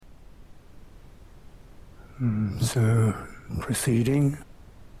So, proceeding.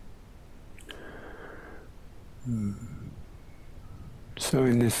 So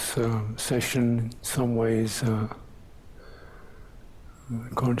in this session, in some ways,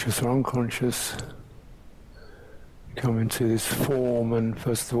 conscious or unconscious, come into this form, and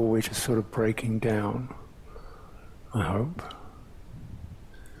first of all we're just sort of breaking down, I hope.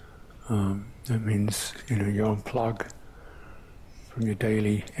 That means, you unplug from your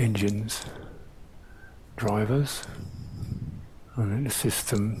daily engines, drivers, and then the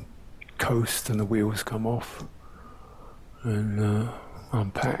system coast and the wheels come off, and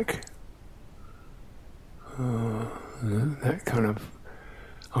unpack. That kind of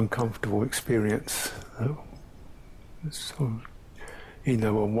uncomfortable experience. Sort of, even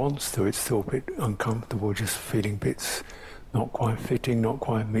though one wants to, it's still a bit uncomfortable, just feeling bits not quite fitting, not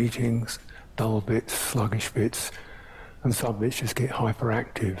quite meeting, dull bits, sluggish bits, and some bits just get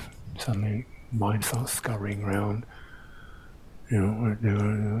hyperactive. Suddenly mind starts scurrying around.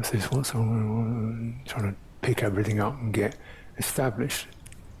 What's this, what's on, trying to pick everything up and get established.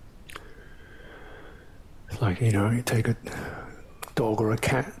 It's like, you take a dog or a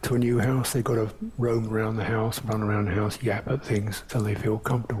cat to a new house, they've got to roam around the house, run around the house, yap at things until they feel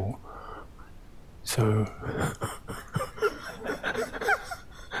comfortable. So,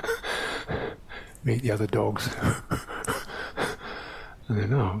 meet the other dogs. And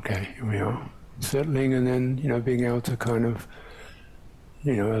then, okay, here we are. Settling, and then, being able to kind of,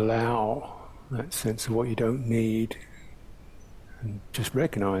 allow that sense of what you don't need, and just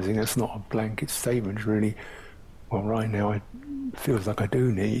recognizing that's not a blanket statement, really. Well, right now it feels like I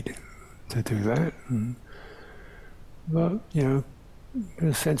do need to do that. But,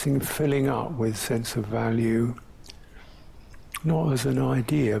 sensing filling up with sense of value, not as an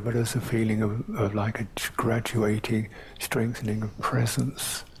idea, but as a feeling of like a graduating, strengthening of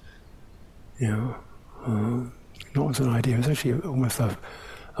presence. Not as an idea, it's actually almost a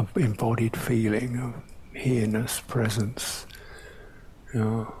embodied feeling of here-ness, presence.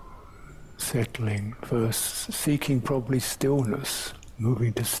 Settling, first seeking probably stillness,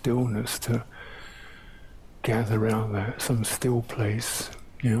 moving to stillness, to gather around that, some still place,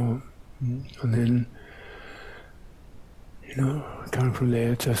 and then, going from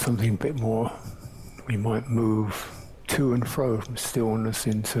there to something a bit more, we might move to and fro from stillness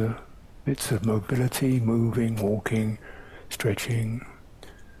into bits of mobility, moving, walking, stretching.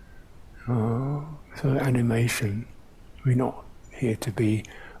 So animation. We're not here to be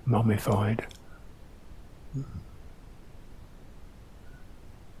mummified.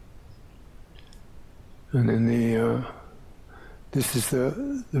 And then this is a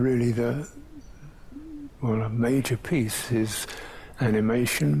major piece is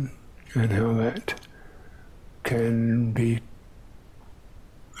animation, and how that can be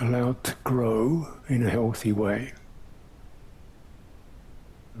allowed to grow in a healthy way,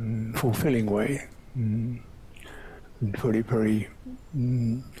 fulfilling way, and put it very,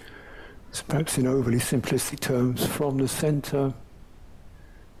 perhaps in overly simplistic terms, from the center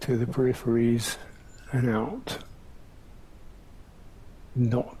to the peripheries and out,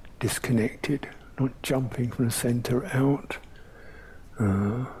 not disconnected, not jumping from the center out,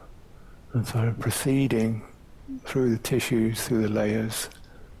 and so proceeding through the tissues, through the layers,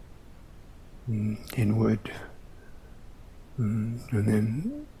 inward, and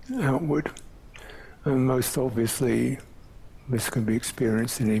then outward. And most obviously, this can be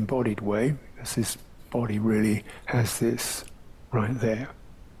experienced in an embodied way, because this body really has this right there.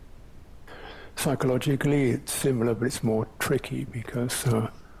 Psychologically, it's similar, but it's more tricky, because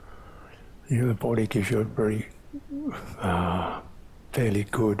the body gives you a very fairly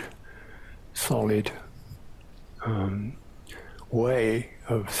good, solid way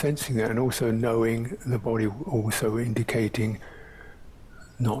of sensing that, and also knowing the body, also indicating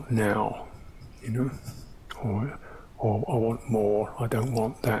not now, or I want more, I don't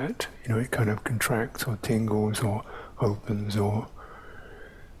want that. It kind of contracts or tingles or opens, or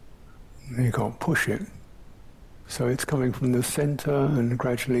you can't push it. So it's coming from the center, and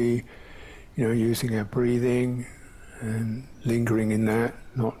gradually, using our breathing and lingering in that,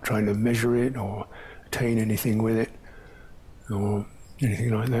 not trying to measure it or attain anything with it or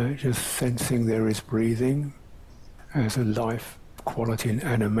anything like that, just sensing there is breathing as a life quality, an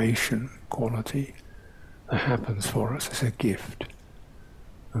animation quality that happens for us as a gift.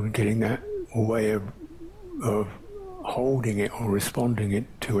 And getting that way of holding it or responding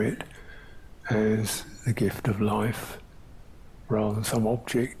to it as the gift of life, rather than some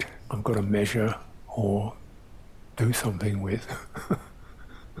object I've got to measure or do something with.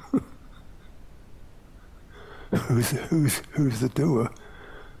 Who's the doer?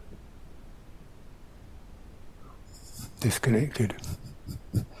 disconnected.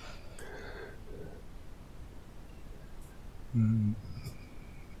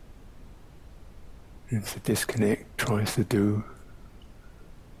 It's a disconnect, tries to do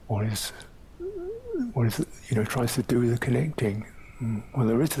what is tries to do the connecting. Well,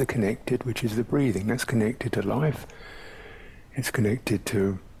 there is the connected, which is the breathing. That's connected to life. It's connected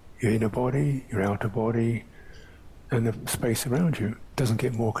to your inner body, your outer body, and the space around you. It doesn't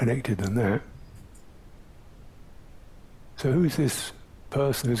get more connected than that. So who's this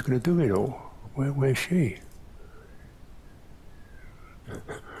person who's going to do it all? Where's she?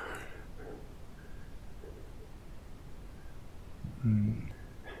 In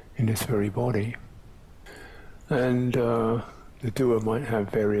this very body. And the doer might have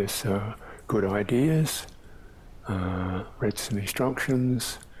various good ideas, read some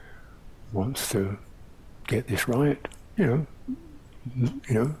instructions, wants to get this right,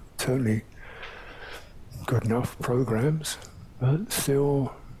 certainly good enough programs, but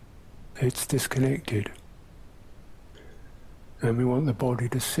still it's disconnected. And we want the body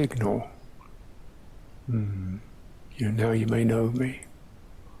to signal, now you may know me.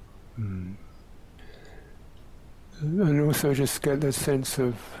 And also just get that sense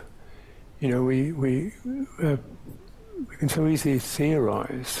of, we can so easily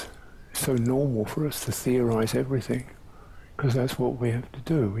theorize. It's so normal for us to theorize everything, because that's what we have to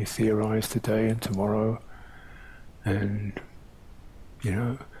do. We theorize today and tomorrow, and,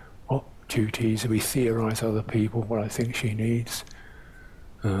 what duties, we theorize other people, what I think she needs,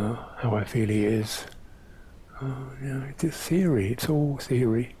 how I feel he is. It's theory, it's all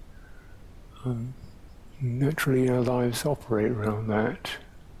theory. Naturally our lives operate around that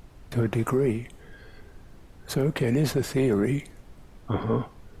to a degree. So okay, and here's the theory. Now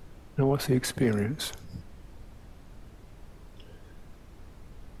what's the experience?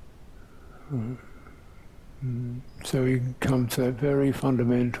 So we come to that very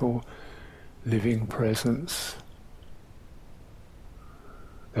fundamental living presence.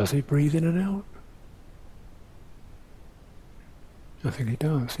 Does he breathe in and out? I think he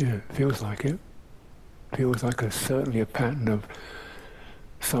does, yeah. It feels like it. Feels like certainly a pattern of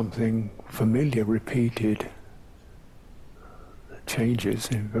something familiar, repeated, changes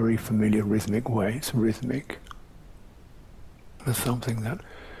in a very familiar rhythmic way. It's rhythmic. There's something that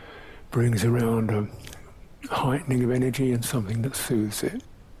brings around a heightening of energy and something that soothes it.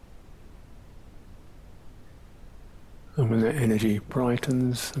 And when that energy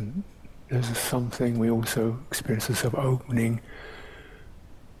brightens, and there's something, we also experience a sort of opening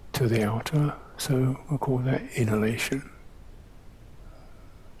to the outer. So we'll call that inhalation.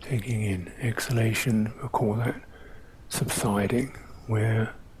 Taking in. Exhalation, we'll call that subsiding,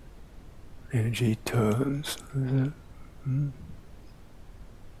 where energy turns.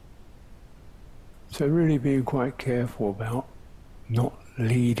 So really being quite careful about not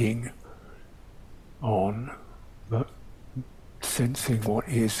leading on, but sensing what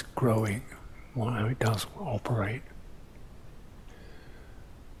is growing, how it does operate.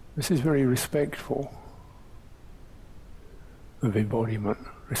 This is very respectful of embodiment,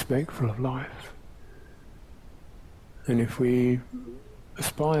 respectful of life. And if we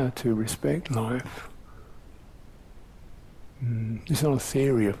aspire to respect life, it's not a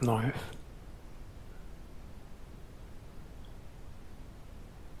theory of life.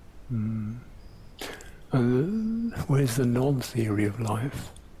 And where's the non-theory of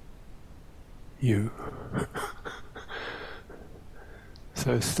life? You.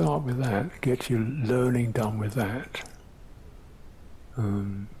 So start with that, get your learning done with that.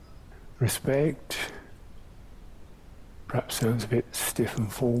 Respect, perhaps sounds a bit stiff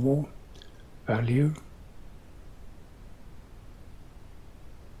and formal. Value.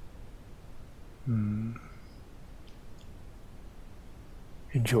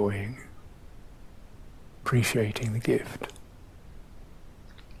 Enjoying, appreciating the gift.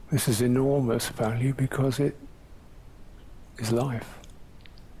 This is enormous value because it is life.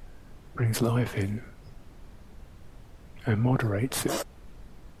 Brings life in and moderates it.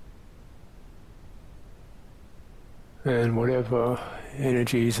 And whatever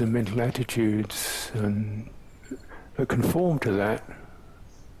energies and mental attitudes that conform to that,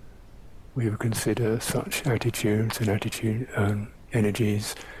 we would consider such attitudes and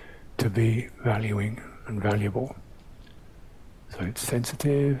energies to be valuing and valuable. So it's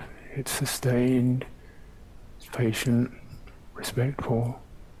sensitive, it's sustained, it's patient, respectful.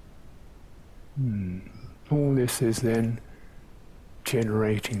 All this is then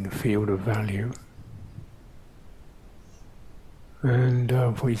generating the field of value. And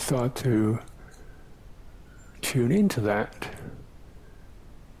if we start to tune into that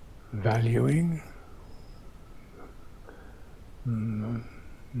valuing, mm,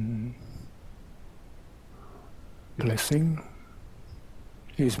 mm, blessing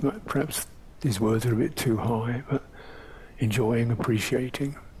is perhaps these words are a bit too high, but enjoying,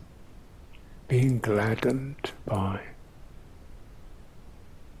 appreciating, being gladdened by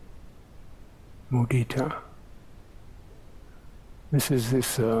mudita. This is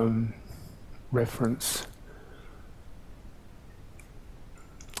this reference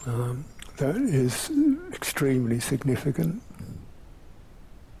that is extremely significant.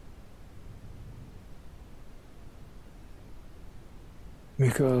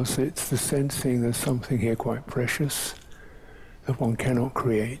 Because it's the sensing there's something here quite precious that one cannot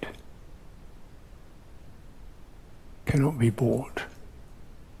create, cannot be bought.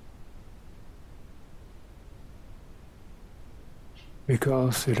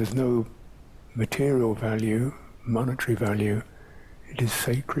 Because it has no material value, monetary value, it is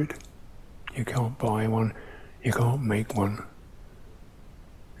sacred. You can't buy one, you can't make one.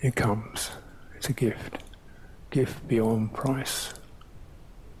 It comes, it's a gift beyond price.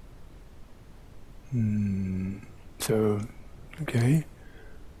 So, okay,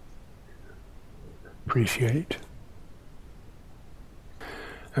 appreciate.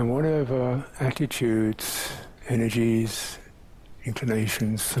 And whatever attitudes, energies,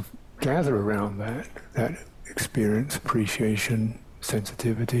 inclinations gather around that experience, appreciation,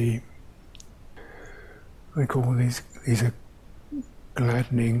 sensitivity, I call these are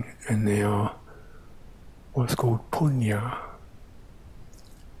gladdening, and they are what's called punya.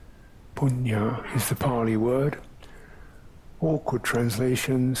 Punya is the Pali word. Awkward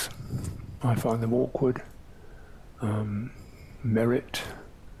translations, I find them awkward. Merit,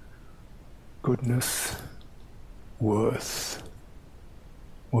 goodness, worth,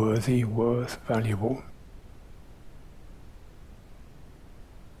 worthy, worth, valuable.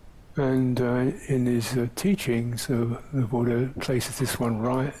 And in his teachings, the Buddha places this one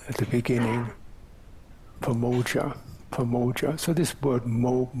right at the beginning, pamoja. So this word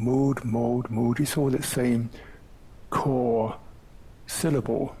mood, it's all the same core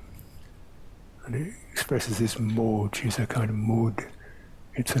syllable. And it expresses this mood, which is a kind of mood.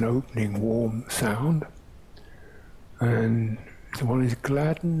 It's an opening, warm sound. And the one is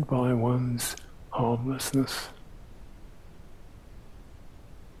gladdened by one's harmlessness.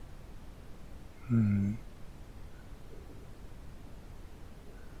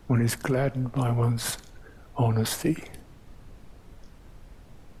 One is gladdened by one's honesty.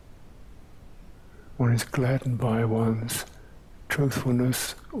 One is gladdened by one's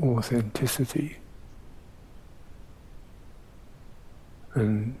truthfulness, authenticity.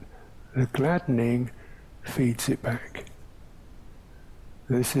 And the gladdening feeds it back.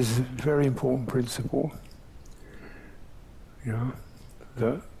 This is a very important principle. You know,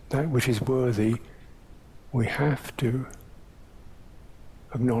 that which is worthy, we have to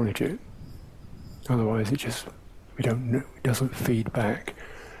acknowledge it. Otherwise it doesn't feed back.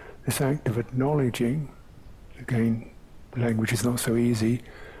 This act of acknowledging, again, language is not so easy,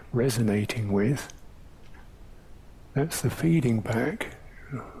 resonating with, that's the feeding back.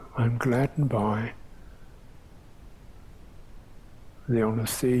 I'm gladdened by the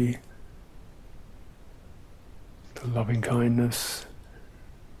honesty, the loving kindness,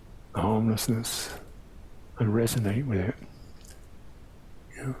 the harmlessness, and resonate with it.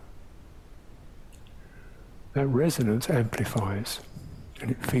 That resonance amplifies,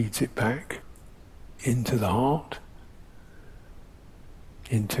 and it feeds it back into the heart,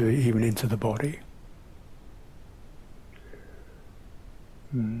 even into the body.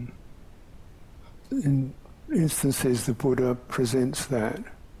 In instances, the Buddha presents that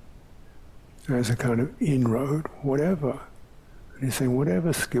as a kind of inroad, whatever. And he's saying,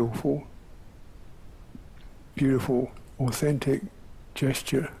 whatever skillful, beautiful, authentic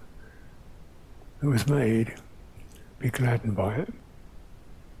gesture that was made, be gladdened by it.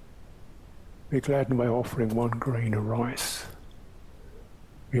 Be gladdened by offering one grain of rice.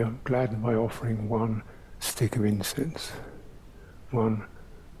 Be gladdened by offering one stick of incense, one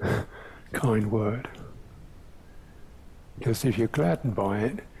kind word. Because if you're gladdened by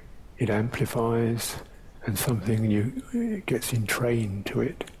it, it amplifies, and it gets entrained to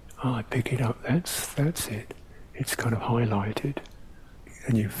it. I pick it up, that's it. It's kind of highlighted.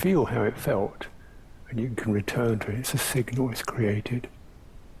 And you feel how it felt, and you can return to it. It's a signal is created.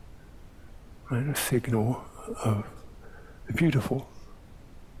 Right? A signal of the beautiful.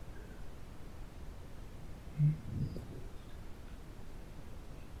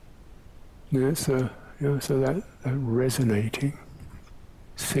 Yeah, so that resonating,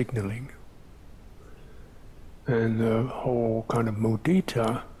 signaling, and the whole kind of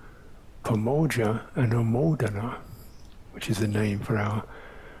mudita, pamoja, and amodana, which is the name for our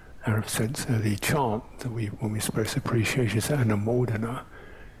sense of the chant that when we express appreciation, is anamodana.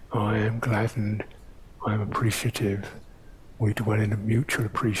 I am gladdened, I am appreciative. We dwell in a mutual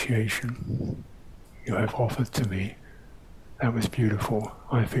appreciation. You have offered to me. That was beautiful.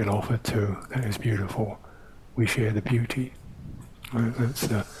 I feel offered too. That is beautiful. We share the beauty. That's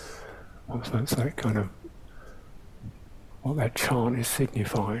that kind of what that chant is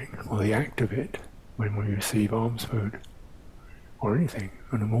signifying, or the act of it when we receive alms food or anything.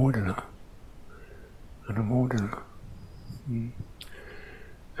 Anamodana. And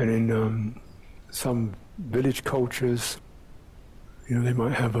in some village cultures, they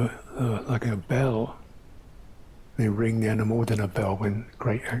might have like a bell. They ring the anamodana bell when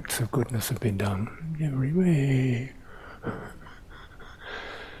great acts of goodness have been done.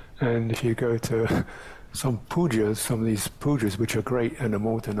 And if you go to some of these pujas, which are great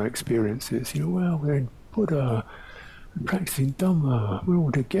anamodana experiences, well, we're in Buddha, we're practicing Dhamma, we're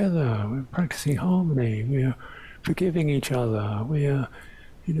all together, we're practicing harmony, we're forgiving each other, we're,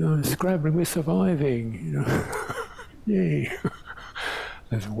 scrabbling, we're surviving, yay.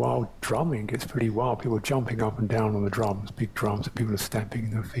 There's wild drumming, gets pretty wild, people jumping up and down on the drums, big drums, and people are stamping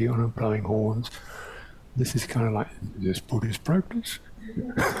their feet on and blowing horns. This is kind of like, is this Buddhist practice?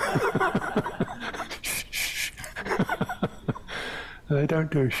 Shh. They don't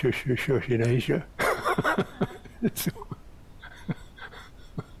do shush in Asia.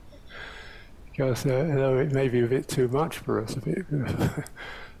 Because though it may be a bit too much for us,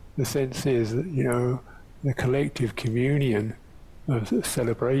 the sense is that, the collective communion of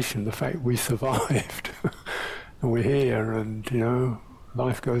celebration, the fact we survived and we're here, and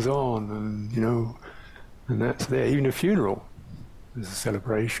life goes on, and that's there. Even a funeral is a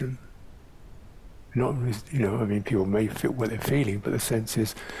celebration. Not, people may feel what they're feeling, but the sense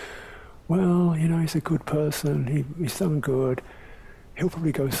is, well, he's a good person, he's done good, he'll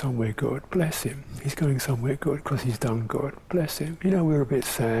probably go somewhere good, bless him. He's going somewhere good because he's done good, bless him. We're a bit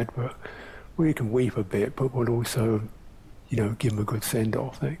sad, but we can weep a bit, but we'll also, give him a good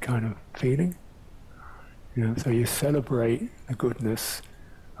send-off, that kind of feeling. So you celebrate the goodness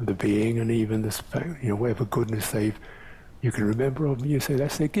of the being, and even the fact, whatever goodness you can remember of them, you say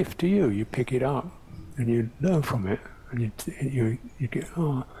that's their gift to you. You pick it up and you learn from it, and you get,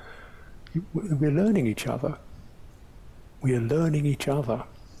 we're learning each other. We are learning each other.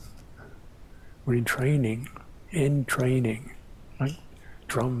 We're in training, like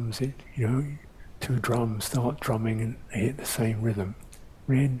drums. Two drums start drumming and they hit the same rhythm.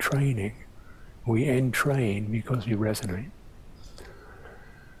 We're in training. We entrain because we resonate.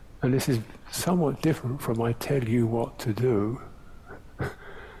 And this is somewhat different from I tell you what to do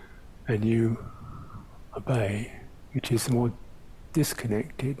and you obey, which is a more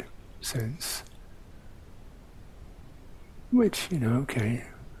disconnected sense. Which, okay.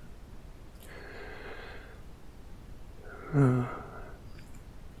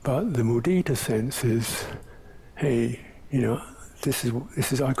 But the mudita sense is, hey, this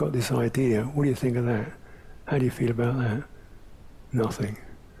is I got this idea. What do you think of that? How do you feel about that? Nothing.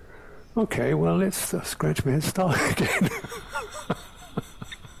 Okay, well, let's scratch my head, start again.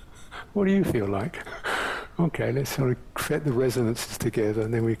 What do you feel like? Okay, let's sort of set the resonances together,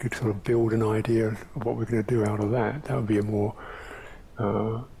 and then we could sort of build an idea of what we're going to do out of that. That would be a more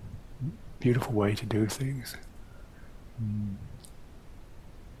beautiful way to do things.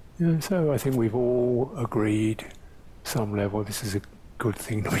 So I think we've all agreed, some level, this is a good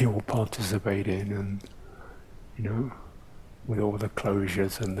thing that we all participate in, and, with all the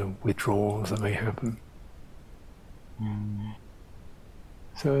closures and the withdrawals that may happen.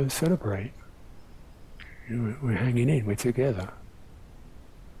 So celebrate. We're hanging in, we're together.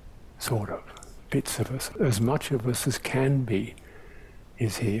 Sort of. Bits of us, as much of us as can be,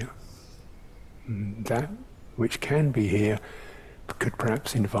 is here. And that which can be here could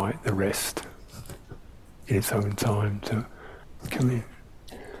perhaps invite the rest in its own time to come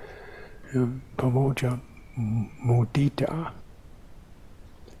in. Pamoja mudita,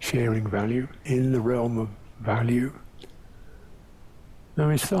 sharing value in the realm of value. Now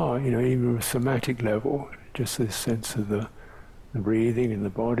we start, even at a somatic level, just this sense of the breathing in the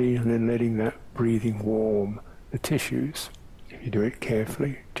body, and then letting that breathing warm the tissues. If you do it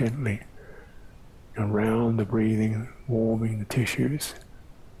carefully, gently, around the breathing, warming the tissues,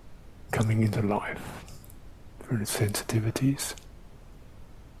 coming into life through the sensitivities.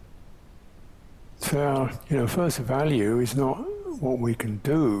 So our, first value is not what we can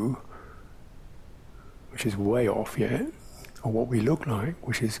do, which is way off yet, or what we look like,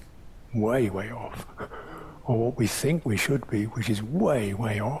 which is way, way off, or what we think we should be, which is way,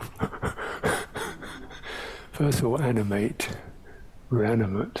 way off. first of all, animate,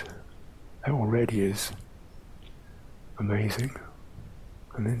 reanimate. That already is amazing.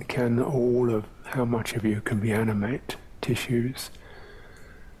 And then how much of you can be animate tissues?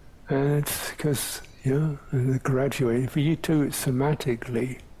 And it's because, the graduating, for you too, it's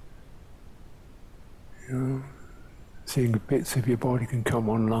somatically, seeing bits of your body can come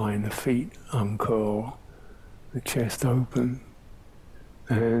online, the feet uncurl, the chest open,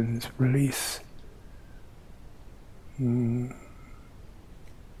 hands release. The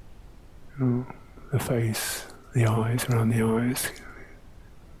face, the eyes, around the eyes.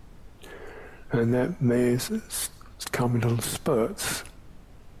 And that may come in little spurts.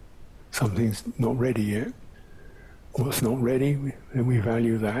 Something's not ready yet. What's not ready, then we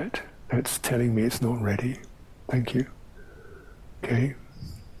value that. That's telling me it's not ready. Thank you. Okay.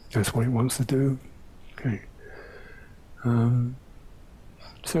 That's what it wants to do. Okay.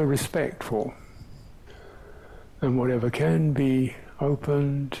 So respectful. And whatever can be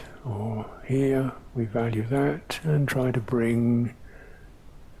opened or here, we value that and try to bring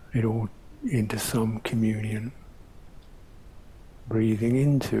it all into some communion. Breathing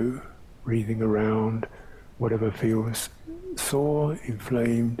into, breathing around, whatever feels sore,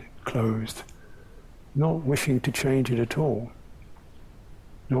 inflamed, closed. Not wishing to change it at all.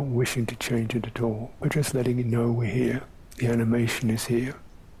 Not wishing to change it at all, but just letting it know we're here. The animation is here.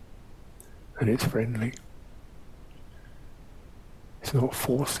 And it's friendly. It's not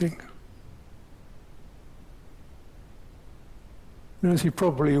forcing. And as you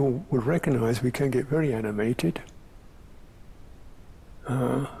probably all would recognize, we can get very animated,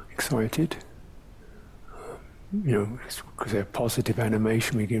 excited. Because they're positive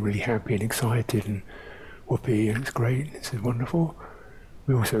animation, we get really happy and excited and whoopee, and it's great, this is wonderful.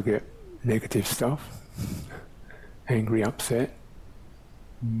 We also get negative stuff, angry, upset.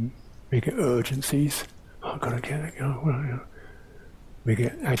 We get urgencies. Oh, I've got to get it. We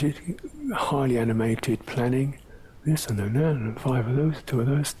get highly animated planning. This and then that, and 5 of those, 2 of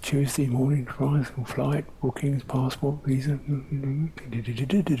those, Tuesday morning, flight, bookings, passport, visa,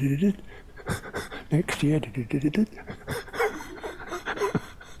 next year,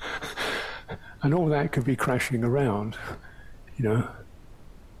 and all that could be crashing around, and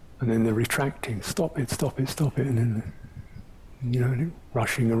then the retracting, stop it, and then,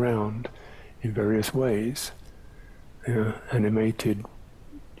 rushing around in various ways, animated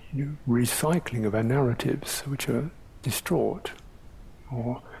recycling of our narratives, which are distraught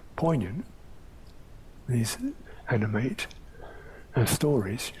or poignant. These animate our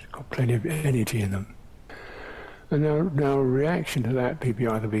stories, got plenty of energy in them. And now a reaction to that,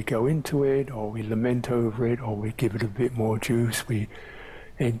 either we go into it, or we lament over it, or we give it a bit more juice, we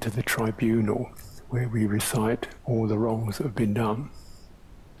enter the tribunal, where we recite all the wrongs that have been done,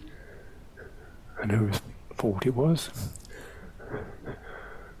 and whose fault it was.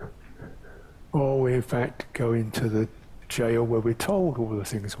 Or we in fact go into the jail where we're told all the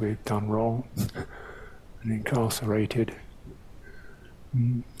things we've done wrong and incarcerated.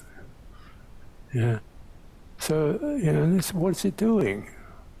 Yeah. So, what's it doing?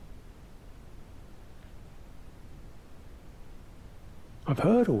 I've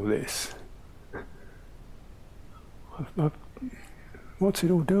heard all this. What's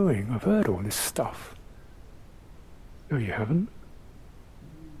it all doing? I've heard all this stuff. No, you haven't.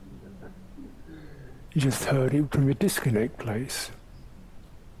 You just heard it from your disconnect place.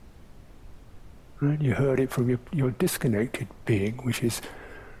 Right? You heard it from your disconnected being, which is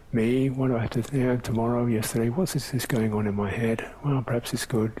me. What do I have to think tomorrow, yesterday? What's this going on in my head? Well, perhaps it's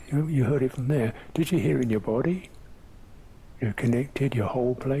good. You heard it from there. Did you hear it in your body? You're connected, your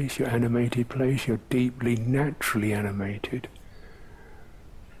whole place, your animated place, you're deeply, naturally animated.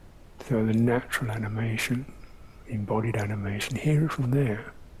 So the natural animation, embodied animation, hear it from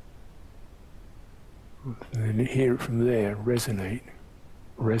there. And then hear it from there, resonate.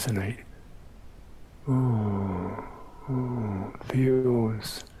 Oh,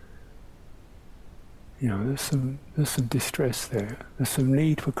 feels. There's some distress there. There's some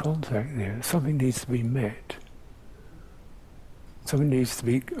need for contact there. Something needs to be met. Something needs to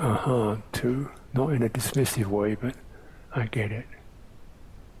be to, not in a dismissive way, but I get it.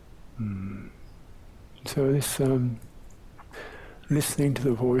 So this listening to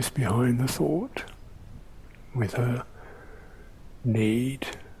the voice behind the thought, with her need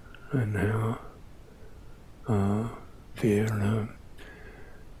and her fear and her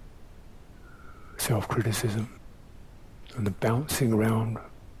self-criticism, and the bouncing around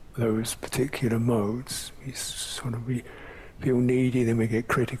those particular modes. We feel needy, then we get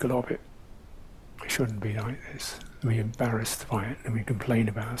critical of it. It shouldn't be like this. and we're embarrassed by it, and we complain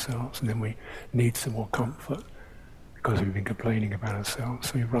about ourselves, and then we need some more comfort because we've been complaining about ourselves.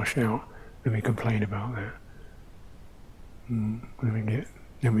 So we rush out, and we complain about that.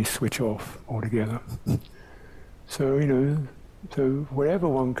 Then we switch off altogether. So so wherever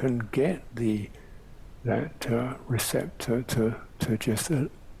one can get that receptor to just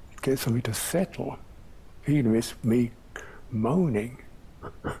get something to settle, even if it's me moaning.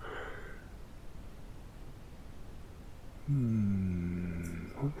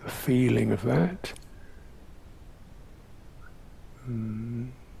 The feeling of that.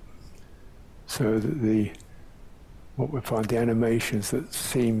 So that what we find, the animations that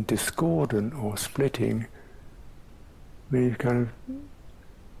seem discordant or splitting, we kind of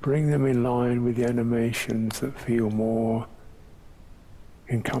bring them in line with the animations that feel more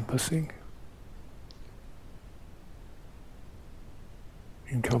encompassing.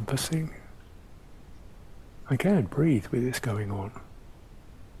 I can't breathe with this going on.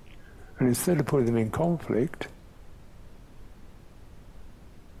 And instead of putting them in conflict,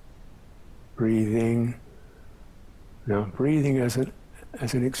 breathing as an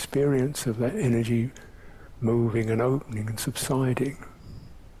experience of that energy moving and opening and subsiding.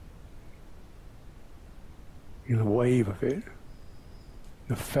 The wave of it,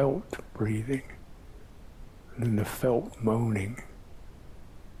 the felt breathing, and then the felt moaning.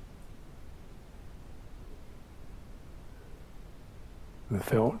 The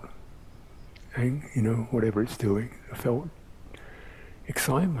felt, whatever it's doing, the felt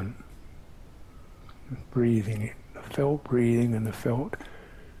excitement, breathing, the felt breathing and the felt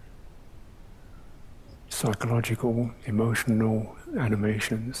psychological, emotional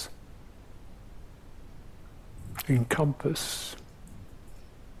animations encompass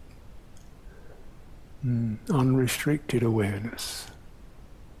unrestricted awareness,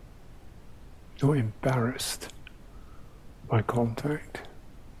 not embarrassed by contact,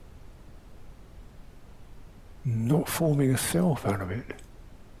 not forming a self out of it,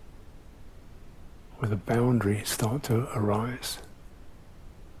 where the boundaries start to arise,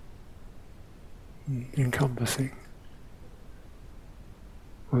 encompassing.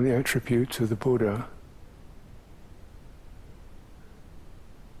 Well, the attributes of the Buddha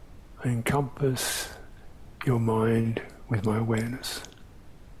encompass your mind with my awareness.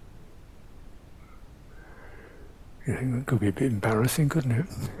 It could be a bit embarrassing, couldn't it?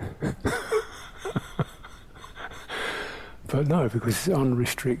 But no, because it's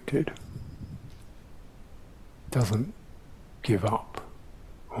unrestricted. Doesn't give up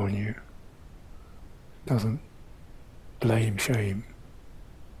on you. Doesn't blame, shame.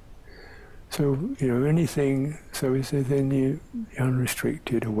 So, anything, so is there then the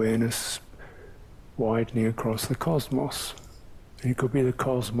unrestricted awareness widening across the cosmos. And it could be the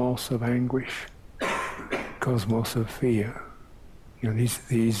cosmos of anguish, cosmos of fear.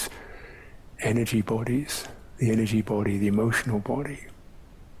 These energy bodies, the energy body, the emotional body.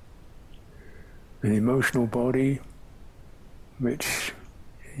 An emotional body, which,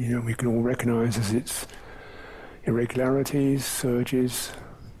 we can all recognize as its irregularities, surges.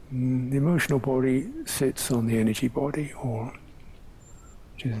 The emotional body sits on the energy body,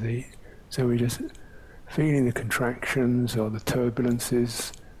 so we're just feeling the contractions or the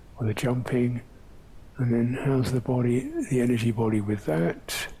turbulences or the jumping, and then how's the energy body with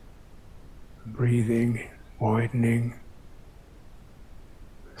that? Breathing, widening,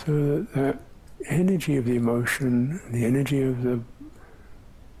 so that energy of the emotion, the energy of the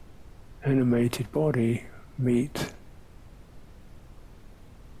animated body meet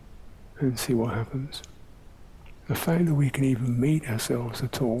and see what happens. The fact that we can even meet ourselves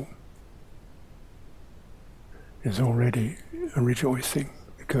at all is already a rejoicing,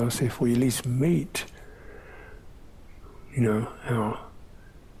 because if we at least meet, our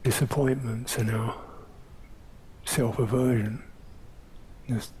disappointments and our self-aversion,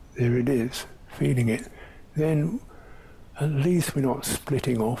 there it is, feeling it, then at least we're not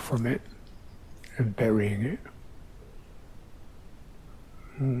splitting off from it and burying it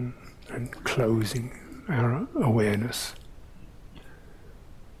and closing our awareness.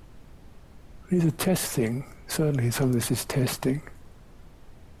 These are testing, certainly some of this is testing.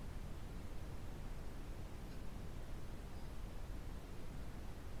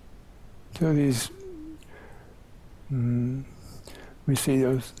 So these, we see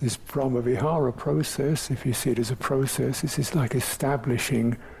this Brahma-vihara process, if you see it as a process, this is like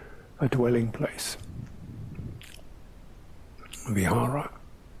establishing a dwelling place. Vihara.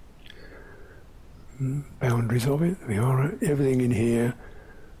 Boundaries of it, vihara, everything in here,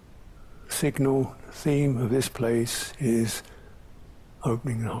 theme of this place is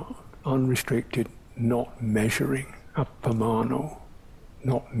opening the heart, unrestricted not measuring, appamano,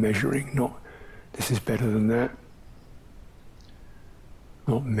 not measuring, not this is better than that,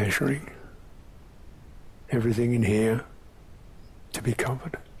 not measuring. Everything in here to be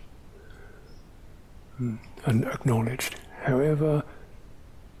covered and acknowledged. However,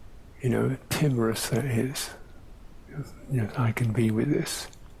 timorous that is, I can be with this.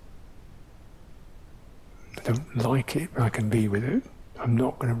 I don't like it, but I can be with it. I'm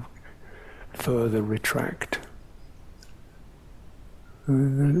not going to further retract.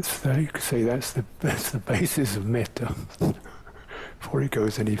 You could say that's the basis of metta. Before it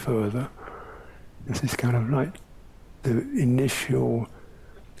goes any further, this is kind of like the initial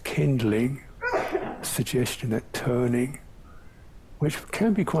kindling, suggestion, that turning, which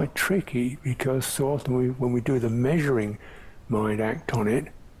can be quite tricky because so often when we do the measuring mind act on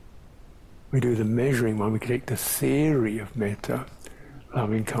it, we do the measuring mind, we take the theory of metta,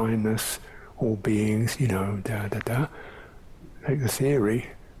 loving kindness, all beings, take the theory,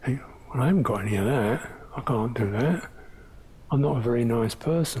 think, well, I haven't got any of that, I can't do that, I'm not a very nice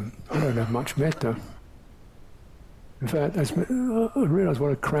person, I don't have much metta. In fact, I realise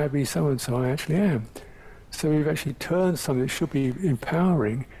what a crabby so-and-so I actually am. So we've actually turned something that should be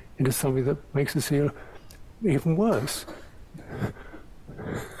empowering into something that makes us feel even worse.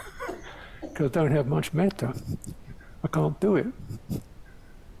 Because I don't have much metta. I can't do it.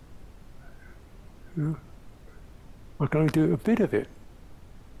 I can only do a bit of it.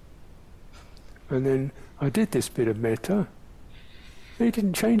 And then I did this bit of metta. It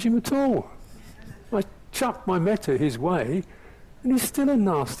didn't change him at all. I chucked my metta his way, and he's still a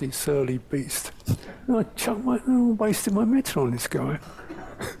nasty, surly beast. And I wasted my metta on this guy.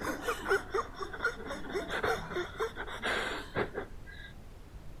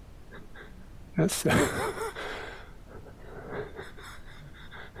 That's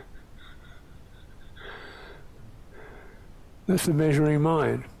that's the measuring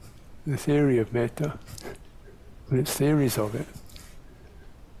mind, the theory of metta, and its theories of it.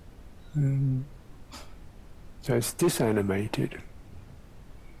 So it's disanimated,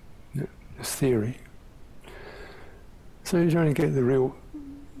 this theory. So you're trying to get the real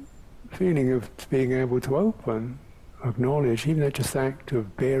feeling of being able to open, acknowledge, even that just act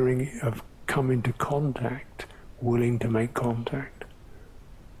of bearing, of coming to contact, willing to make contact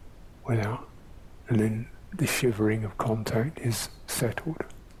without, and then the shivering of contact is settled.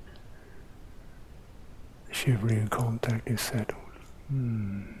 The shivering of contact is settled.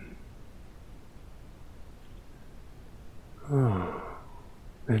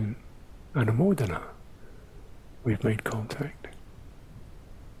 Then anumodana, we've made contact.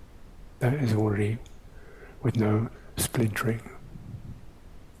 That is already with no splintering.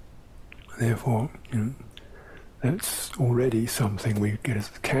 Therefore, that's already something we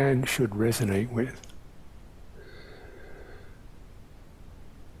should resonate with.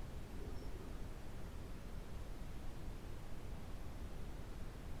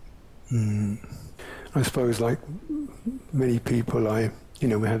 I suppose, like many people, we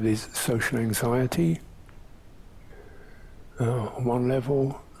have this social anxiety on one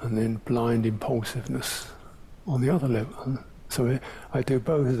level, and then blind impulsiveness on the other level. So I do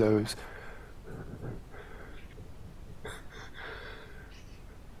both of those.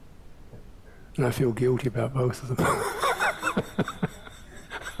 And I feel guilty about both of them.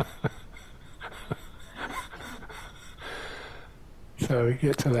 So we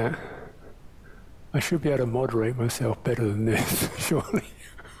get to that. I should be able to moderate myself better than this, surely.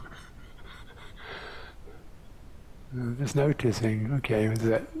 Just noticing, okay,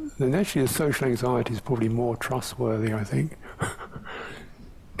 that then actually the social anxiety is probably more trustworthy, I think.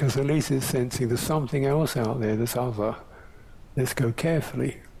 Because at least it's sensing there's something else out there that's other. Let's go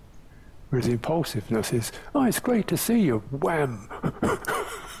carefully. Whereas impulsiveness is, oh, it's great to see you, wham!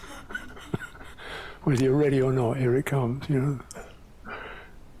 Whether you're ready or not, here it comes,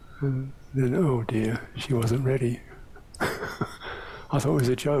 And then, oh dear, she wasn't ready. I thought it was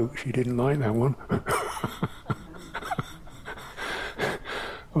a joke, she didn't like that one.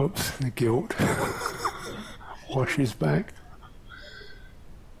 Oops, the guilt washes back.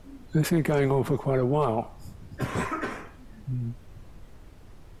 This has been going on for quite a while.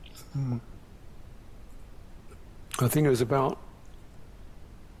 I think it was about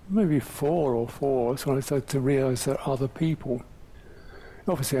maybe 4 or 4, so I started to realise that other people,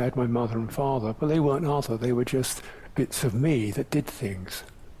 obviously I had my mother and father, but they weren't other, they were just bits of me that did things.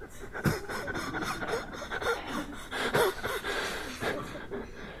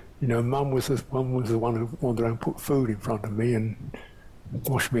 Mum was the one who wandered around and put food in front of me and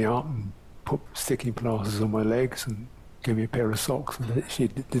washed me up and put sticking plasters on my legs and gave me a pair of socks, and she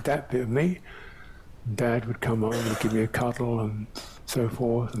did that bit of me. Dad would come home and give me a cuddle and so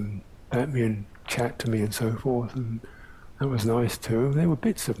forth, and pat me and chat to me and so forth, and that was nice too. They were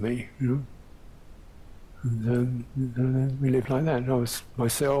bits of me, you know. And we lived like that. And I was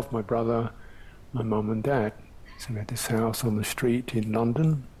myself, my brother, my mum and dad. So we had this house on the street in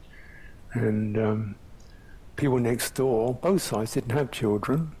London, and people next door, both sides, didn't have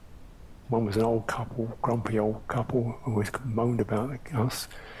children. One was an old couple, grumpy old couple, always moaned about us.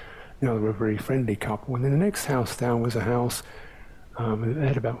 The other were a very friendly couple. And then the next house down was a house, they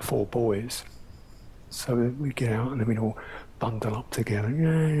had about 4 boys. So we'd get out and we'd all bundle up together,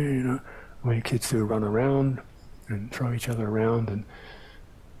 you know, the way kids do, run around and throw each other around and,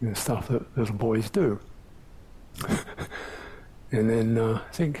 you know, stuff that little boys do. And then I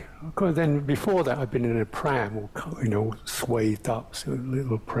think, of course, then before that I'd been in a pram, or, you know, swathed up, so a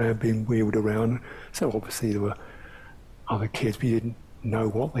little pram being wheeled around. So obviously there were other kids, but you didn't know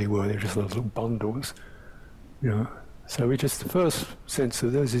what they were just little bundles, you know. So we just, the first sense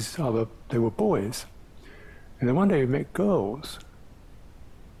of those is they were boys. And then one day we met girls.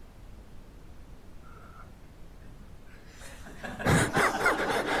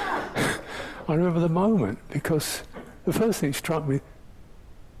 I remember the moment, because the first thing that struck me,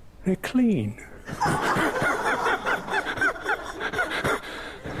 they're clean.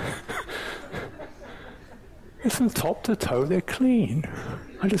 It's from top to toe, they're clean.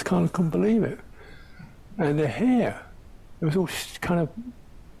 I just couldn't believe it. And their hair, it was all kind of,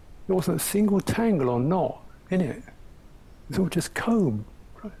 there wasn't a single tangle or knot in it. It was all just combed.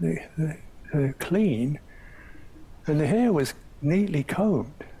 They're clean. And the hair was neatly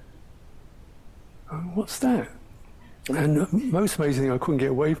combed. What's that? And the most amazing thing I couldn't get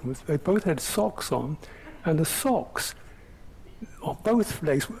away from was they both had socks on, and the socks on both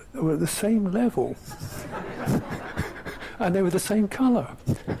legs were at the same level. And they were the same colour.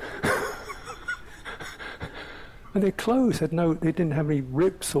 And their clothes they didn't have any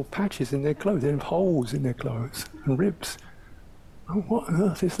rips or patches in their clothes. They didn't have holes in their clothes and rips. Oh, what on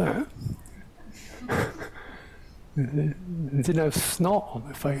earth is that? They didn't have snot on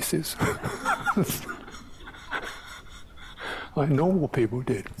their faces. Like normal people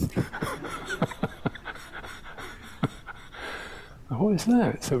did. What is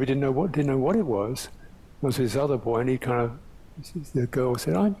that? So we didn't know what it was. There was this other boy, and he the girl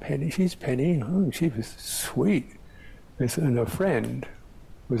said, "I'm Penny." She's Penny. Oh, she was sweet. And her friend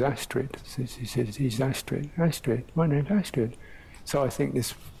was Astrid. So she said, "He's Astrid. Astrid, my name's Astrid." So I think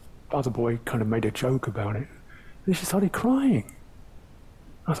this other boy kind of made a joke about it. And she started crying.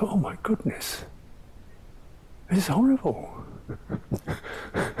 I thought, oh my goodness, this is horrible.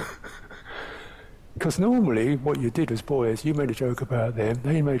 Because normally what you did as boys, you made a joke about them,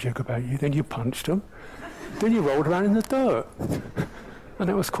 they made a joke about you, then you punched them, then you rolled around in the dirt. And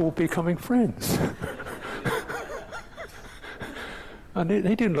that was called becoming friends. And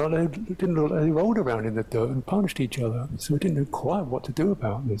they didn't look like they rolled around in the dirt and punched each other. So we didn't know quite what to do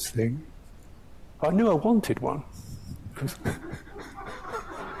about this thing. I knew I wanted one.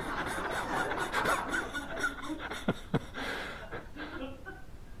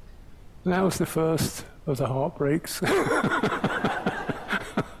 That was the first of the heartbreaks.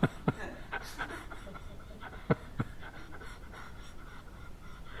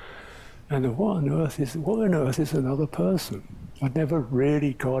 And what on earth is another person? I never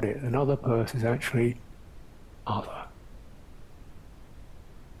really got it. Another person is actually other.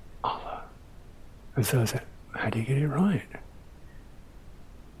 And so I said, how do you get it right?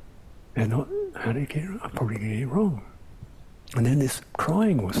 They're not, how do you get it right? I'm probably getting it wrong. And then this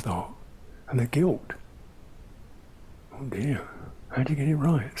crying will start, and the guilt. Oh dear, how do you get it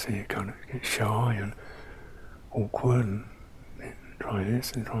right? So you kind of get shy and awkward and try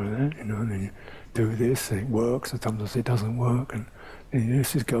this and try that, you know, and then you do this and it works, and sometimes it doesn't work, and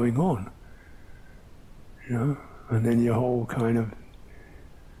this is going on, you know, and then your whole kind of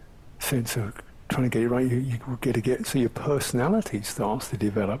sense of trying to get it right, you get so your personality starts to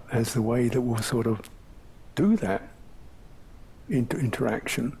develop as the way that will sort of do that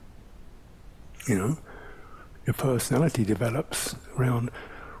interaction, you know. Your personality develops around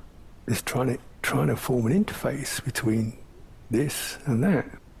this trying to form an interface between this and that.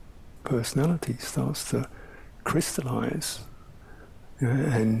 Personality starts to crystallize, you know,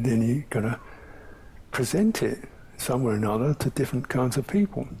 and then you've got to present it somewhere or another to different kinds of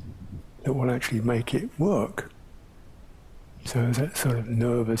people that will actually make it work. So there's that sort of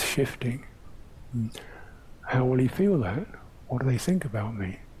nervous shifting. How will he feel that? What do they think about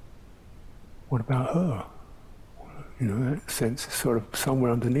me? What about her? You know, that sense is sort of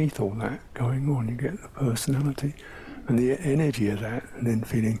somewhere underneath all that going on. You get the personality and the energy of that, and then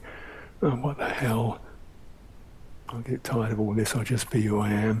feeling, oh, what the hell, I get tired of all this, I'll just be who I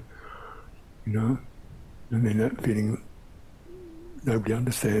am, you know, and then that feeling nobody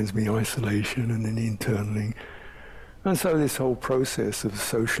understands me, isolation, and then internally. And so this whole process of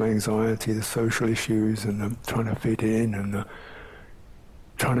social anxiety, the social issues, and trying to fit in, and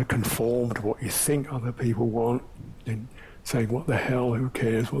trying to conform to what you think other people want, and saying what the hell, who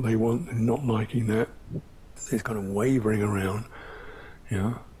cares what they want, and not liking that. There's kind of wavering around, you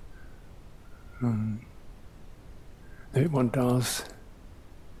know. That one does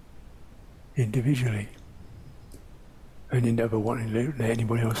individually, and you never want to let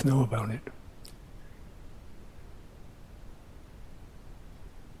anybody else know about it.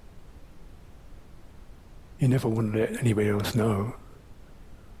 You never want to let anybody else know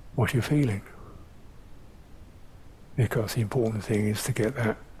what you're feeling, because the important thing is to get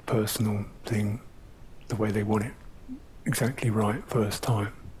that personal thing the way they want it, exactly right first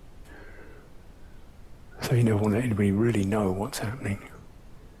time. So you never want to let anybody really know what's happening,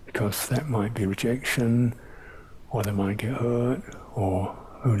 because that might be rejection, or they might get hurt, or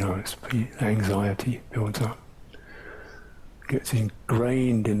who knows, anxiety builds up, gets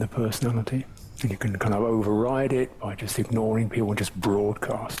ingrained in the personality, and you can kind of override it by just ignoring people and just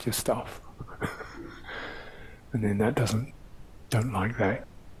broadcast your stuff. And then that don't like that.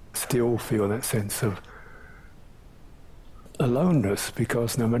 Still feel that sense of aloneness,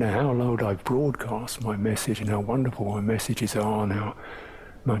 because no matter how loud I broadcast my message and how wonderful my messages are and how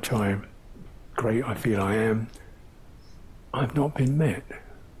much great I feel I am, I've not been met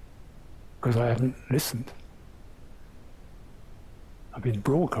because I haven't listened. I've been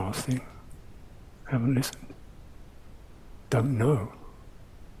broadcasting, haven't listened, don't know.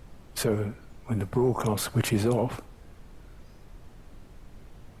 So when the broadcast switches off,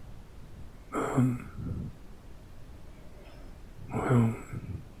 well,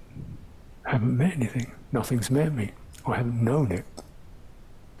 haven't met anything. Nothing's met me. I haven't known it.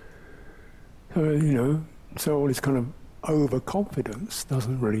 So, you know, so all this kind of overconfidence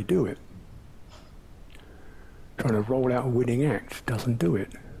doesn't really do it. Trying to roll out a winning act doesn't do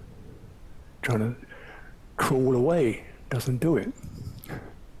it. Trying to crawl away doesn't do it.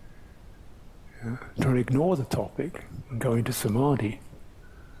 Trying to ignore the topic and go into samadhi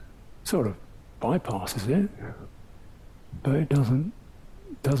sort of bypasses it, but it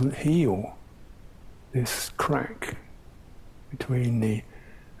doesn't heal this crack between the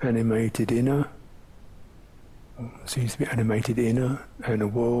animated inner, seems to be animated inner, and the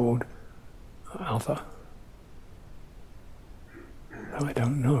world other. I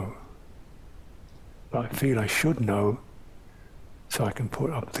don't know, but I feel I should know, so I can put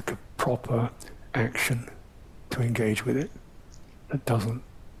up the proper action to engage with it that doesn't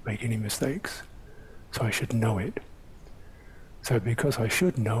make any mistakes. So I should know it. So because I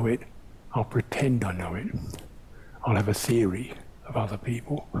should know it, I'll pretend I know it. I'll have a theory of other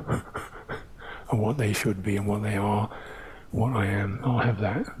people and what they should be and what they are, what I am. I'll have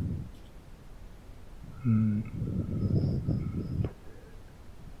that. And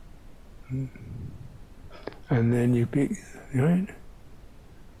then you pick, right?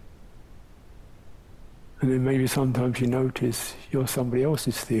 And then maybe sometimes you notice you're somebody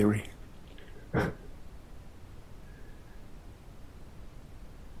else's theory.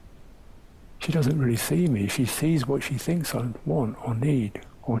 She doesn't really see me. She sees what she thinks I want or need,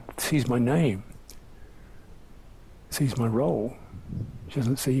 or sees my name, sees my role. She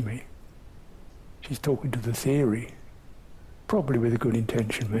doesn't see me. She's talking to the theory, probably with a good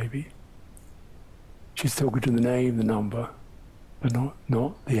intention maybe. She's talking to the name, the number, but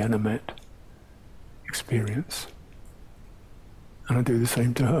not the animate experience. And I do the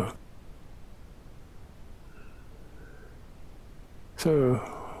same to her. So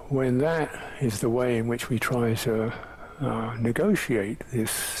when that is the way in which we try to negotiate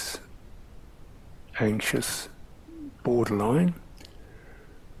this anxious borderline,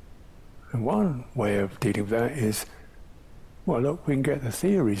 and one way of dealing with that is, well, look, we can get the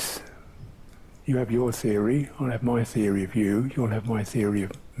theories. You have your theory, I'll have my theory of you, you'll have my theory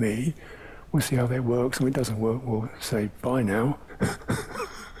of me. We'll see how that works, and if it doesn't work, we'll say bye now.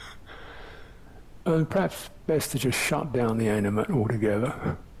 And perhaps best to just shut down the animate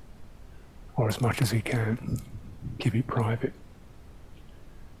altogether, or as much as we can. Keep it private.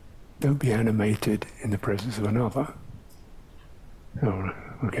 Don't be animated in the presence of another. Oh,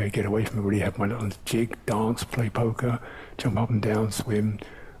 okay, get away from everybody, have my little jig, dance, play poker, jump up and down, swim,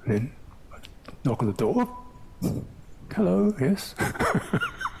 and then knock on the door. Hello, yes?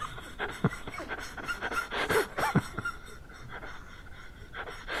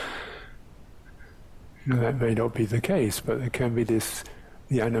 You know, that may not be the case, but there can be this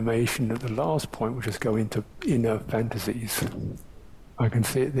the animation at the last point will just go into inner fantasies. I can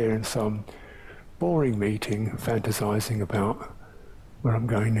sit there in some boring meeting fantasizing about where I'm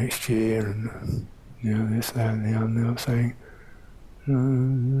going next year and this, that and the other. I'm saying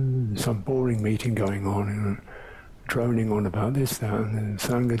some boring meeting going on and droning on about this, that and the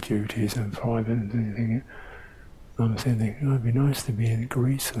Sangha duties and private and anything. I'm thinking, it'd be nice to be in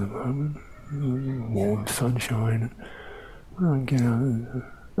Greece at the moment, warm sunshine. Ajahn,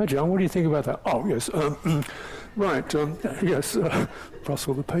 what do you think about that? Oh, yes, right, yes,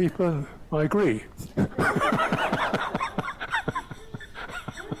 rustle the paper, I agree.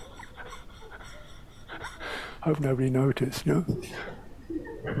 Hope nobody noticed,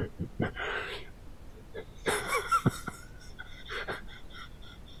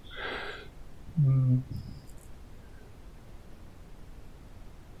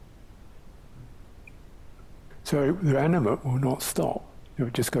 So the animate will not stop. It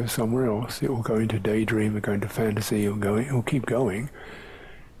will just go somewhere else. It will go into daydream, or go into fantasy, it will keep going.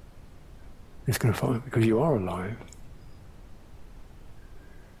 It's going to find, because you are alive.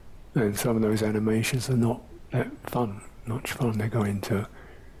 And some of those animations are not that fun, much fun. They go into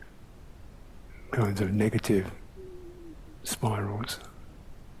kinds of negative spirals,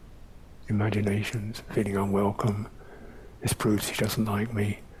 imaginations, feeling unwelcome. This proves he doesn't like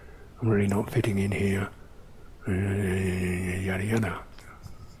me. I'm really not fitting in here. Yada yada.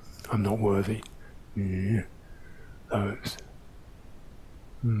 I'm not worthy. Those.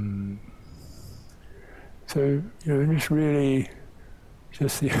 So,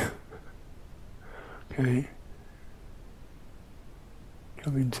 just okay.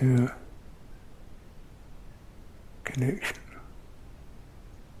 Come into connection.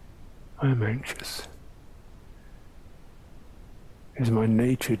 I am anxious. Is my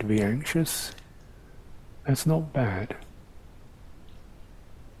nature to be anxious? That's not bad,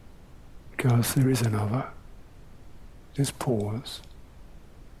 because there is another. Just pause.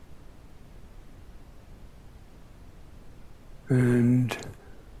 And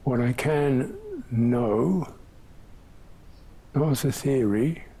what I can know, not as a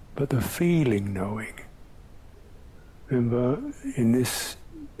theory, but the feeling knowing. Remember, in this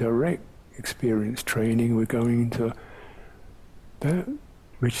direct experience training, we're going into that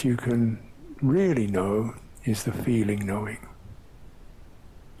which you can really know is the feeling knowing.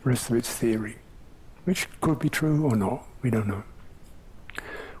 The rest of it's theory, which could be true or not, we don't know.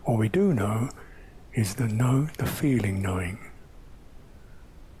 What we do know is the feeling knowing.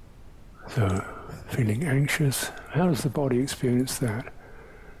 So, feeling anxious, how does the body experience that?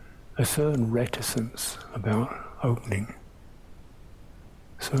 A certain reticence about opening.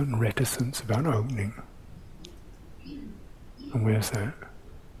 And where's that?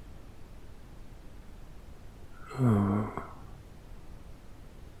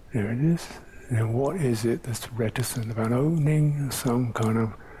 There it is. Now what is it that's reticent about opening? Some kind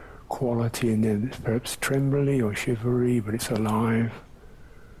of quality in there that's perhaps trembly or shivery, but it's alive.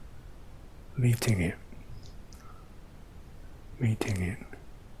 Meeting it.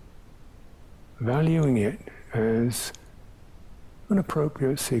 Valuing it as an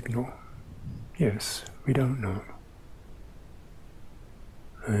appropriate signal. Yes, we don't know.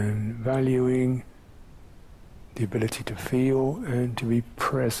 And valuing the ability to feel and to be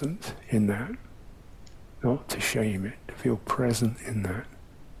present in that. Not to shame it, to feel present in that.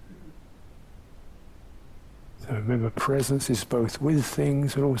 So remember, presence is both with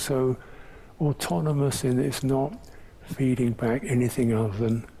things and also autonomous in that it's not feeding back anything other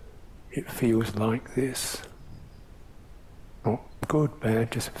than it feels like this. Not good,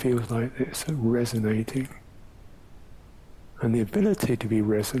 bad, just feels like this, resonating. And the ability to be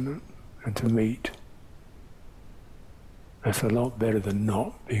resonant and to meet, that's a lot better than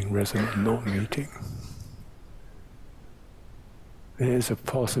not being resonant and not meeting. There's a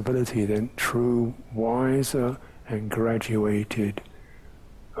possibility then true, wiser and graduated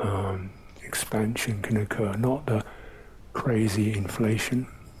expansion can occur, not the crazy inflation,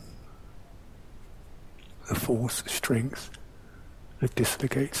 the force, strength that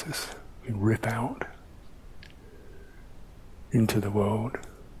dislocates us. We rip out into the world.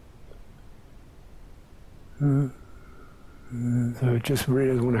 So just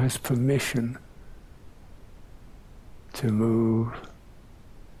really one has permission to move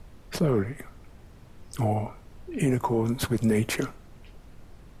slowly or in accordance with nature.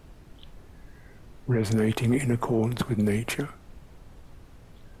 Resonating in accordance with nature.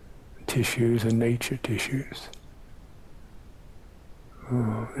 Tissues are nature tissues.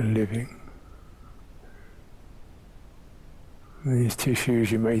 And living. These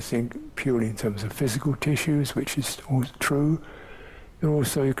tissues you may think purely in terms of physical tissues, which is all true. And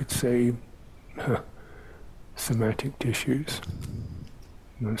also you could say somatic tissues.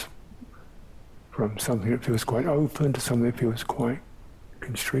 That's from something that feels quite open to something that feels quite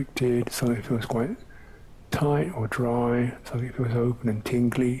constricted, something that feels quite tight or dry, something that feels open and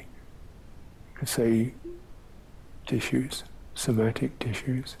tingly. You could say tissues, somatic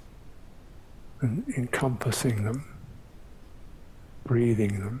tissues, and encompassing them,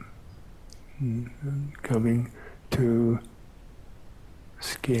 breathing them, and coming to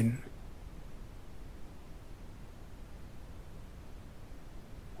skin,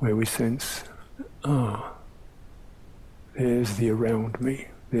 where we sense, there's the around me,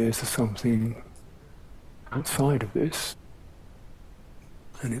 there's something outside of this,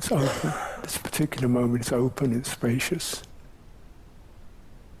 and it's open. This particular moment is open, it's spacious.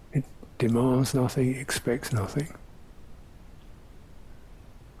 It demands nothing, expects nothing.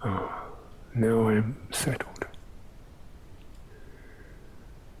 Now I am settled.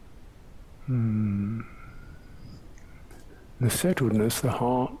 The settledness, the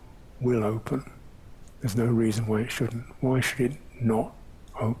heart will open. There's no reason why it shouldn't. Why should it not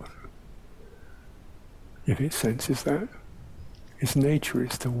open? If it senses that. Its nature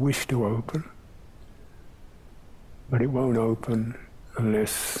is to wish to open, but it won't open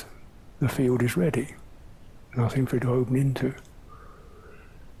unless the field is ready. Nothing for it to open into.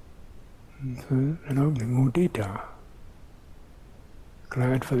 So an opening, mudita.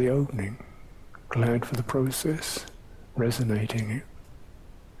 Glad for the opening, glad for the process, resonating it,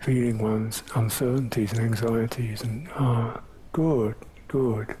 feeling one's uncertainties and anxieties, and good,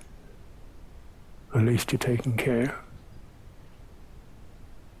 good. At least you're taking care.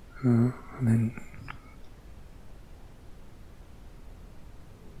 And then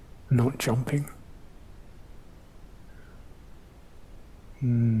not jumping.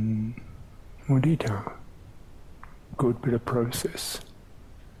 Mudita. Good bit of process.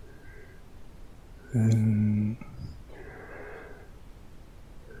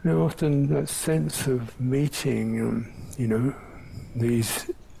 Now often that sense of meeting, these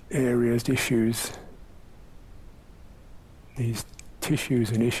areas, issues, these tissues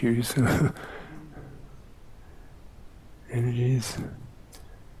and issues, energies,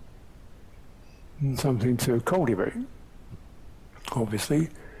 something to cultivate, obviously,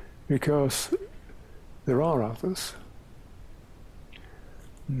 because there are others.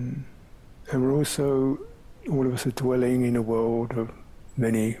 And we're also, all of us are dwelling in a world of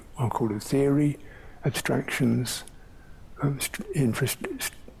many, I'll call it theory, abstractions,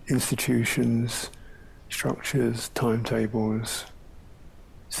 institutions, structures, timetables,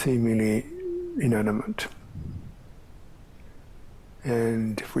 seemingly inanimate.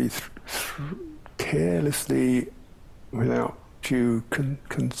 And if we carelessly, without due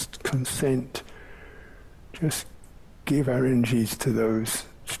consent, just give our energies to those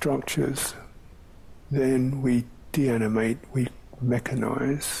structures, then we deanimate, we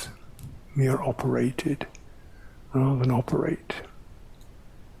mechanize, we are operated rather than operate.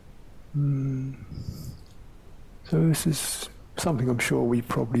 So this is something I'm sure we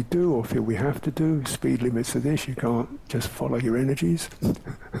probably do or feel we have to do. Speed limits of this, you can't just follow your energies.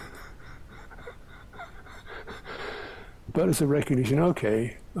 But as a recognition,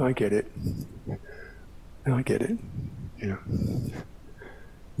 okay, I get it. I get it.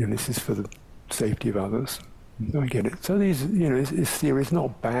 This is for the safety of others. I get it. So these, this theory is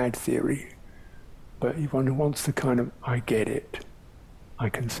not bad theory, but if one wants to kind of, I get it, I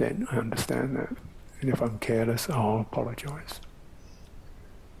consent, I understand that. And if I'm careless, I'll apologize.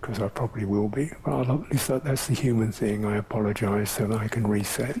 Because I probably will be. But at least that's the human thing. I apologize so that I can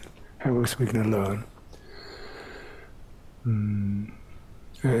reset. How else are we going to learn?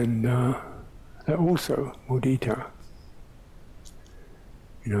 And that also, mudita.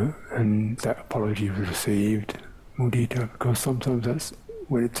 And that apology was received, mudita, because sometimes that's,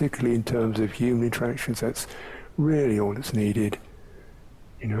 particularly in terms of human interactions, that's really all that's needed.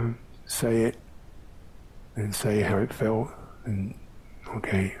 Say it, and say how it felt, and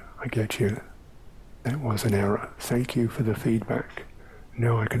okay, I get you. That was an error. Thank you for the feedback.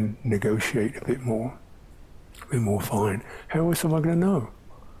 Now I can negotiate a bit more fine. How else am I going to know?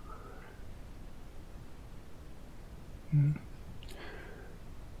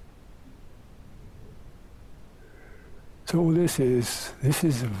 So all this is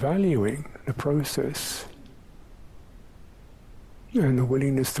valuing the process and the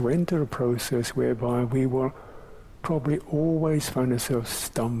willingness to enter a process whereby we will probably always find ourselves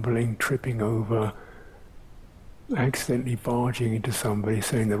stumbling, tripping over, accidentally barging into somebody,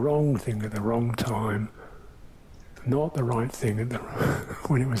 saying the wrong thing at the wrong time, not the right thing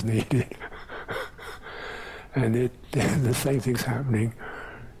when it was needed. and the same thing's happening,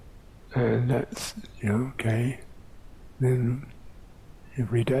 and that's, okay. Then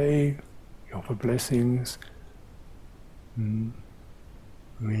every day you offer blessings.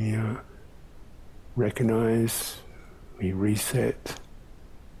 We recognize, we reset,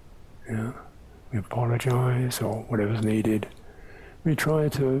 we apologize or whatever's needed. We try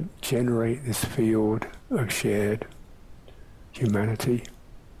to generate this field of shared humanity,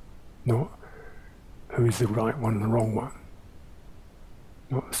 not who is the right one and the wrong one,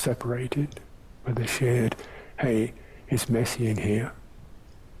 not separated, but the shared, hey, it's messy in here.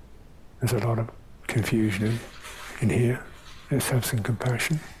 There's a lot of confusion in here. Let's have some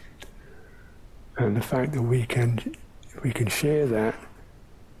compassion. And the fact that if we can share that,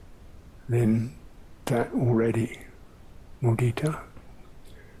 then that already, mudita,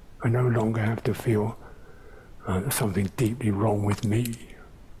 I no longer have to feel there's something deeply wrong with me.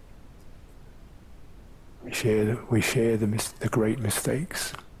 We share the great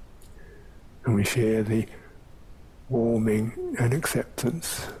mistakes, and we share the warming and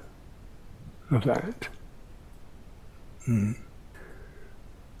acceptance of that. Then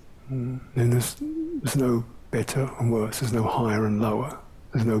there's no better and worse. There's no higher and lower.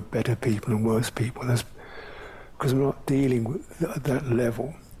 There's no better people and worse people. Because we're not dealing with that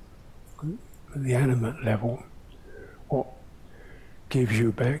level, the animate level. What gives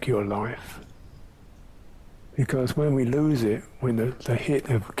you back your life? Because when we lose it, when the hit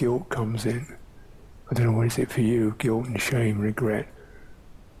of guilt comes in, I don't know, what is it for you? Guilt and shame, regret.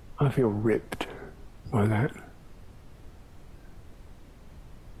 I feel ripped by that.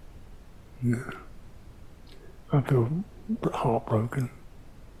 Yeah. I feel heartbroken.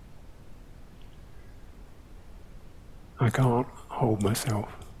 I can't hold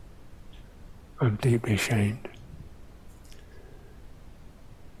myself. I'm deeply ashamed.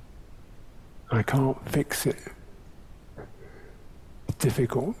 I can't fix it. It's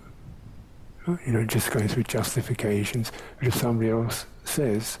difficult. Just going through justifications. But if somebody else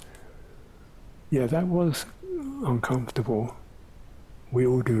says, yeah, that was uncomfortable, we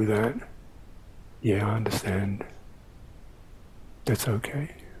all do that. Yeah, I understand. That's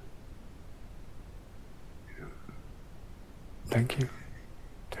okay. Thank you.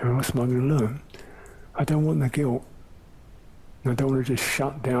 How else am I going to learn? I don't want the guilt. I don't want to just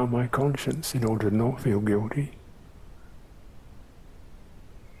shut down my conscience in order to not feel guilty.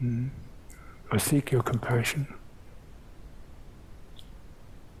 I seek your compassion.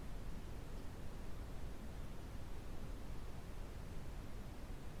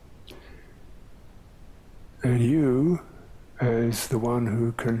 And you, as the one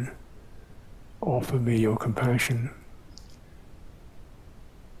who can offer me your compassion,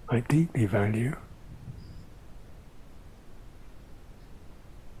 I deeply value.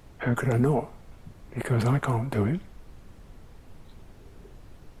 How could I not? Because I can't do it.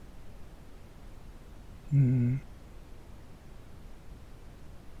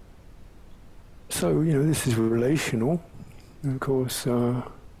 So, this is relational. And of course,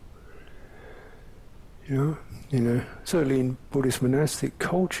 certainly in Buddhist monastic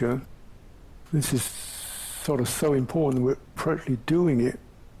culture, this is sort of so important. We're practically doing it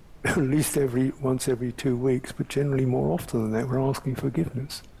at least once every 2 weeks, but generally more often than that, we're asking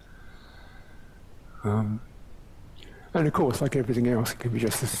forgiveness. And of course, like everything else, it can be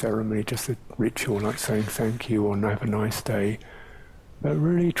just a ceremony, just a ritual, like saying thank you or have a nice day. But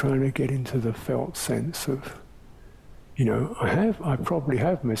really trying to get into the felt sense of, I probably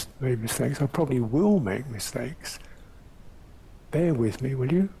have made mistakes. I probably will make mistakes. Bear with me,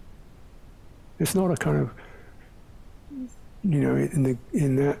 will you? It's not a kind of,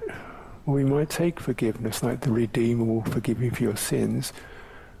 in that we might take forgiveness, like the Redeemer will forgive you for your sins.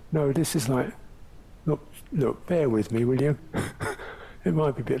 No, this is like, look, bear with me, will you? It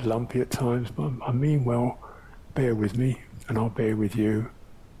might be a bit lumpy at times, but I mean well, bear with me, and I'll bear with you.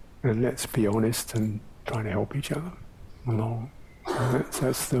 And let's be honest and try to help each other along.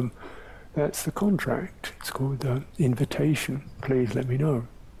 And that's the contract. It's called the invitation. Please let me know.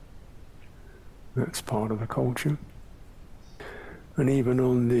 That's part of the culture. And even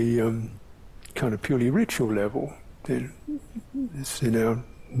on the kind of purely ritual level, then it's in our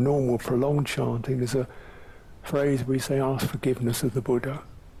normal prolonged chanting, there's a phrase we say, ask forgiveness of the Buddha.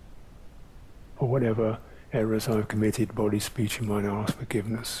 For whatever errors I've committed, body, speech and mind, I ask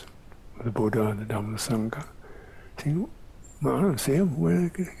forgiveness of the Buddha and the Dhamma, the Sangha. I think, well, I don't see him.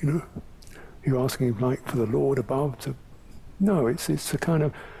 Where, you're asking like for the Lord above to... No, it's a kind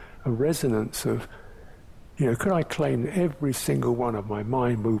of a resonance of, could I claim that every single one of my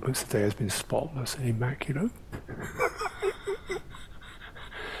mind movements today has been spotless and immaculate?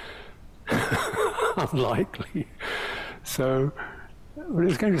 unlikely. So, but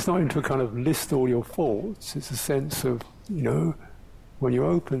it's not into a kind of list all your faults. It's a sense of, when you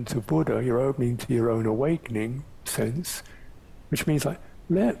open to Buddha, you're opening to your own awakening sense, which means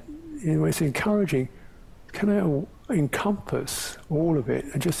it's encouraging. Can I encompass all of it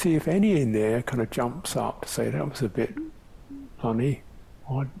and just see if any in there kind of jumps up to say that was a bit funny,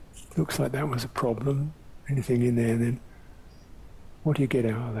 or looks like that was a problem. Anything in there, then what do you get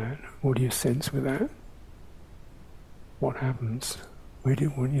out of that? What do you sense with that? What happens? Where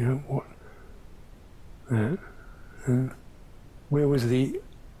was the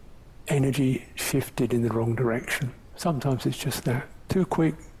energy shifted in the wrong direction? Sometimes it's just that. Too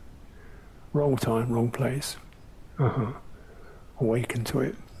quick, wrong time, wrong place. Awaken to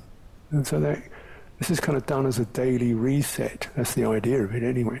it. And so this is kind of done as a daily reset. That's the idea of it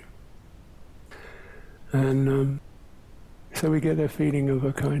anyway. And so we get a feeling of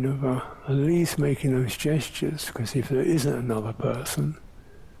a kind of at least making those gestures, because if there isn't another person,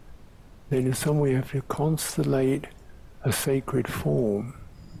 then in some way you have to constellate a sacred form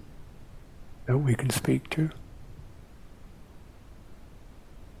that we can speak to.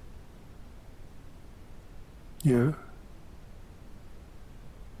 Yeah.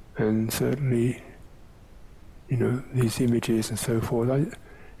 And certainly, these images and so forth,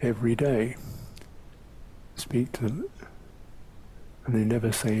 every day speak to them, and they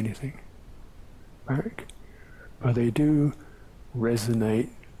never say anything back. But they do resonate,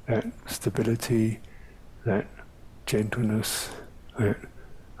 that stability, that gentleness, that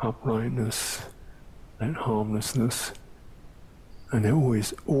uprightness, that harmlessness. And they're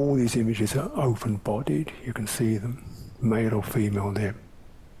always, all these images are open-bodied. You can see them, male or female, they're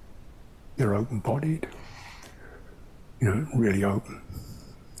open-bodied. Really open.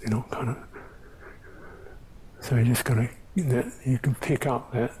 They're not kind of... So you're just going to... You can pick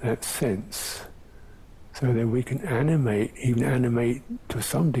up that sense, so that we can animate to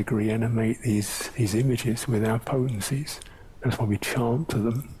some degree, these images with our potencies. That's why we chant to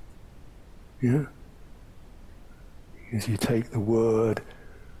them. Yeah? As you take the word,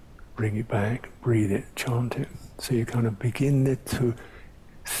 bring it back, breathe it, chant it. So you kind of begin to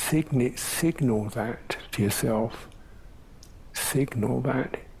signal that to yourself. Signal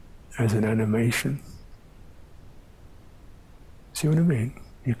that as an animation. See what I mean?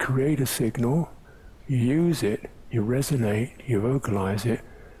 You create a signal, you use it, you resonate, you vocalize it,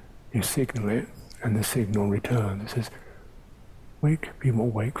 you signal it, and the signal returns. It says, wake, be more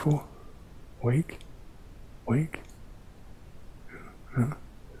wakeful. Wake, wake.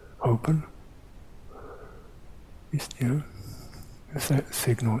 Open. It's that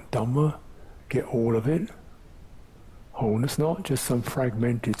signal, Dhamma, get all of it. Wholeness, not just some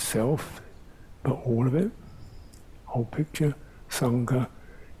fragmented self, but all of it. Whole picture. Sangha,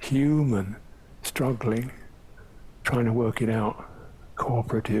 human, struggling, trying to work it out,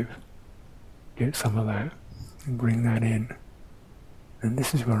 cooperative. Get some of that and bring that in. And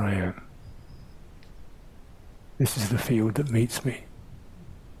this is where I am. This is the field that meets me.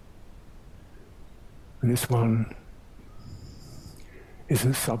 And this one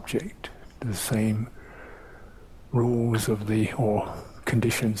isn't subject to the same rules or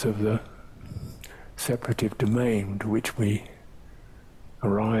conditions of the separative domain to which we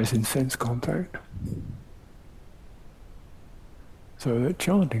arise in sense contact. So that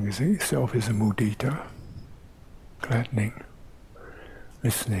chanting itself is a mudita, gladdening,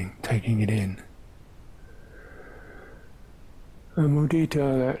 listening, taking it in. A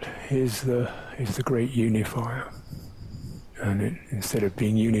mudita, that is the great unifier, and instead of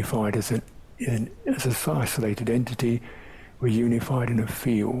being unified as an isolated entity, we're unified in a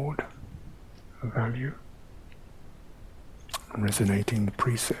field of value, resonating the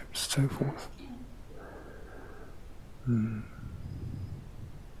precepts, so forth.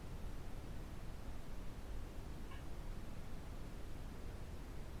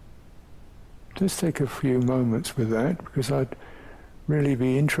 Just take a few moments with that, because I'd really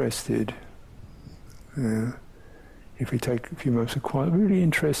be interested, if we take a few moments of quiet, really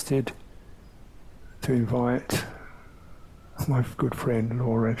interested to invite my good friend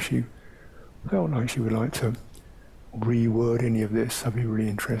Laura, if she felt like she would like to reword any of this. I'd be really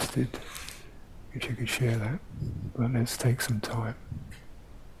interested if you could share that. But let's take some time.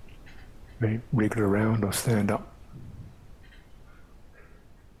 Maybe wriggle around or stand up.